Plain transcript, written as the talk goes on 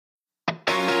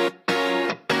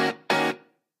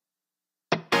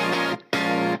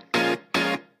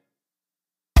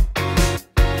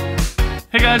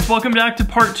Hey guys, welcome back to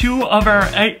part 2 of our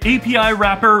API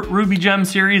wrapper Ruby gem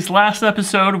series. Last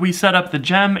episode, we set up the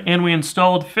gem and we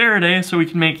installed Faraday so we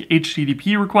can make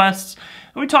HTTP requests.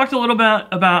 And we talked a little bit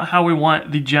about how we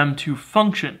want the gem to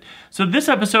function. So this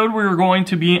episode, we're going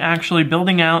to be actually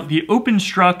building out the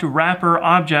OpenStruct wrapper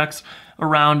objects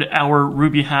around our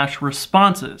Ruby hash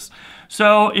responses.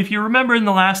 So if you remember in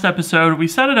the last episode, we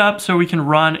set it up so we can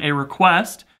run a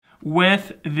request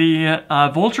with the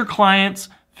Vultr client's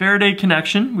Faraday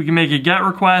connection. We can make a GET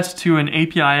request to an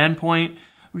API endpoint.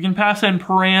 We can pass in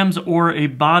params or a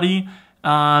body,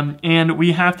 and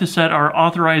we have to set our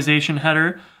authorization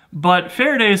header. But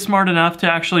Faraday is smart enough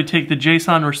to actually take the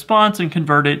JSON response and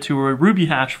convert it to a Ruby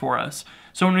hash for us.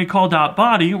 So when we call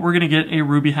 .body, we're going to get a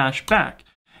Ruby hash back.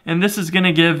 And this is going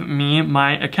to give me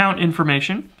my account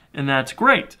information, and that's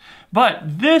great. But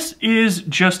this is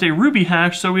just a Ruby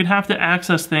hash, so we'd have to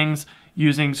access things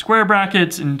using square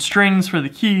brackets and strings for the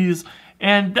keys,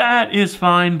 and that is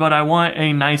fine, but I want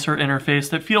a nicer interface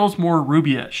that feels more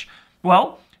Ruby-ish.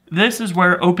 Well, this is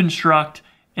where OpenStruct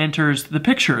enters the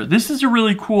picture. This is a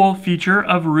really cool feature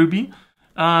of Ruby.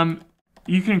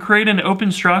 You can create an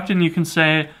OpenStruct and you can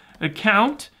say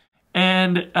account,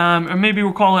 and or maybe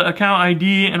we'll call it account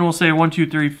ID, and we'll say 1, 2,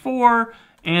 3, 4,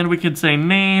 and we could say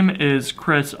name is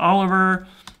Chris Oliver,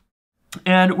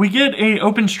 and we get a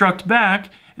OpenStruct back.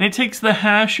 And it takes the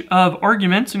hash of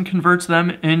arguments and converts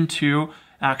them into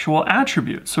actual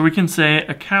attributes. So we can say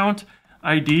account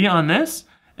ID on this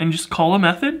and just call a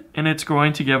method, and it's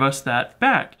going to give us that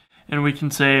back. And we can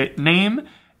say name,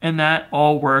 and that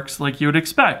all works like you would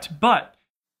expect. But